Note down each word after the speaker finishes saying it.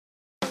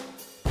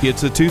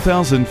It's a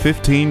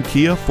 2015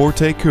 Kia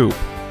Forte Koup.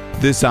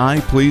 This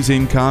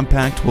eye-pleasing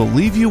compact will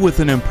leave you with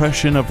an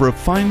impression of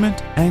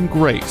refinement and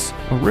grace,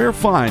 a rare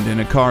find in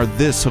a car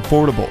this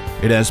affordable.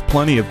 It has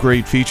plenty of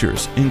great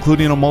features,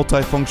 including a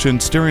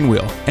multifunction steering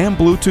wheel and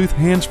Bluetooth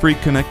hands-free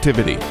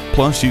connectivity.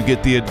 Plus, you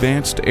get the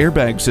advanced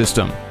airbag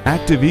system,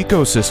 active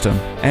ecosystem,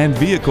 and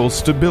vehicle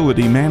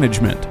stability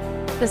management.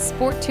 The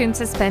sport-tuned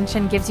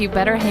suspension gives you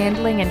better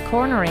handling and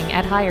cornering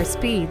at higher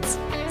speeds.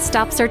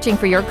 Stop searching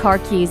for your car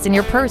keys in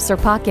your purse or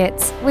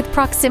pockets with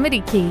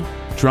Proximity Key.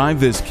 Drive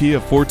this Kia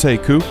Forte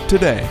Koup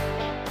today.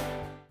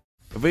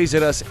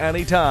 Visit us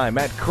anytime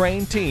at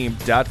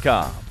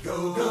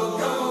crainteam.com.